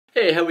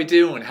Hey, how we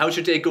doing? How's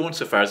your day going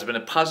so far? Has it been a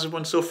positive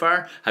one so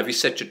far? Have you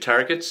set your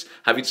targets?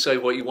 Have you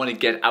decided what you want to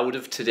get out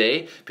of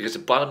today? Because the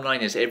bottom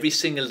line is every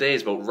single day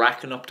is about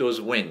racking up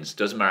those wins.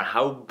 Doesn't matter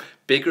how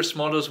big or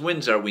small those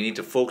wins are, we need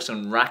to focus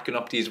on racking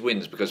up these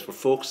wins because we're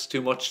focused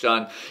too much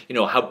on,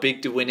 how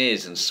big the win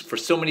is. And for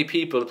so many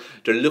people,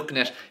 they're looking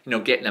at,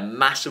 getting a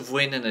massive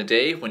win in a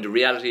day when the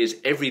reality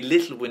is every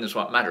little win is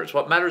what matters.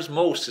 What matters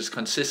most is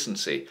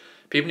consistency.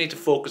 People need to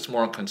focus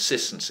more on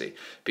consistency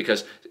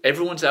because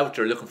everyone's out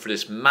there looking for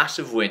this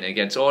massive win.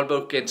 Again, it's all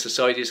about getting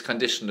society has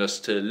conditioned us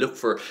to look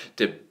for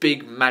the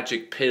big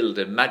magic pill,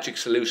 the magic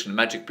solution, the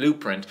magic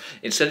blueprint,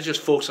 instead of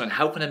just focusing on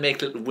how can I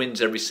make little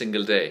wins every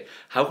single day?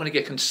 How can I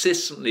get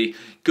consistently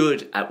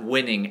good at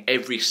winning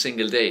every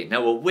single day?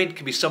 Now, a win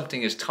can be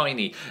something as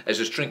tiny as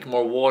just drinking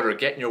more water,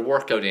 getting your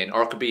workout in,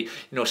 or it could be,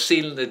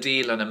 sealing the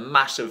deal on a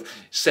massive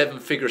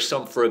 7-figure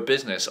sum for a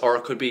business, or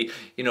it could be,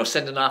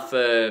 sending off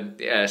a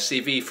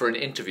CV for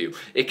an interview.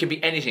 It can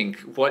be anything.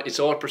 It's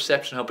all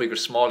perception how big or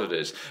small it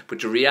is. But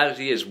the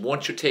reality is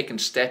once you're taking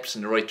steps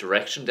in the right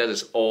direction, that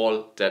is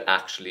all that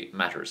actually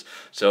matters.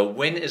 So a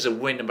win is a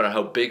win no matter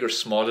how big or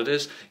small it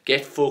is.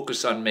 Get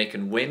focused on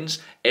making wins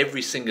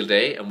every single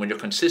day, and when you're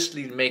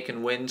consistently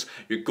making wins,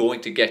 you're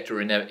going to get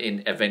there in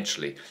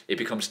eventually. It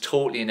becomes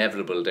totally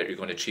inevitable that you're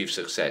going to achieve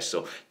success.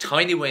 So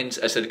tiny wins,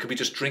 as I said, it could be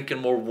just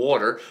drinking more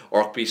water, or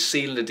it could be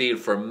sealing the deal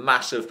for a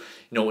massive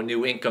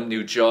new income,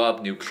 new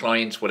job, new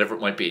clients, whatever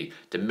it might be.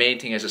 The main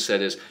thing, as I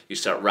said, is you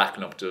start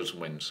racking up those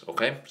wins,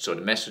 okay? So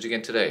the message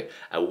again today,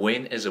 a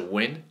win is a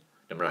win,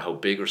 no matter how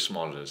big or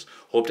small it is.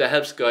 Hope that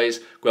helps, guys.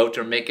 Go out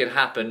there, make it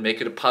happen, make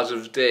it a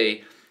positive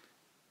day.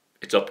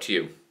 It's up to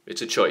you.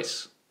 It's a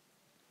choice.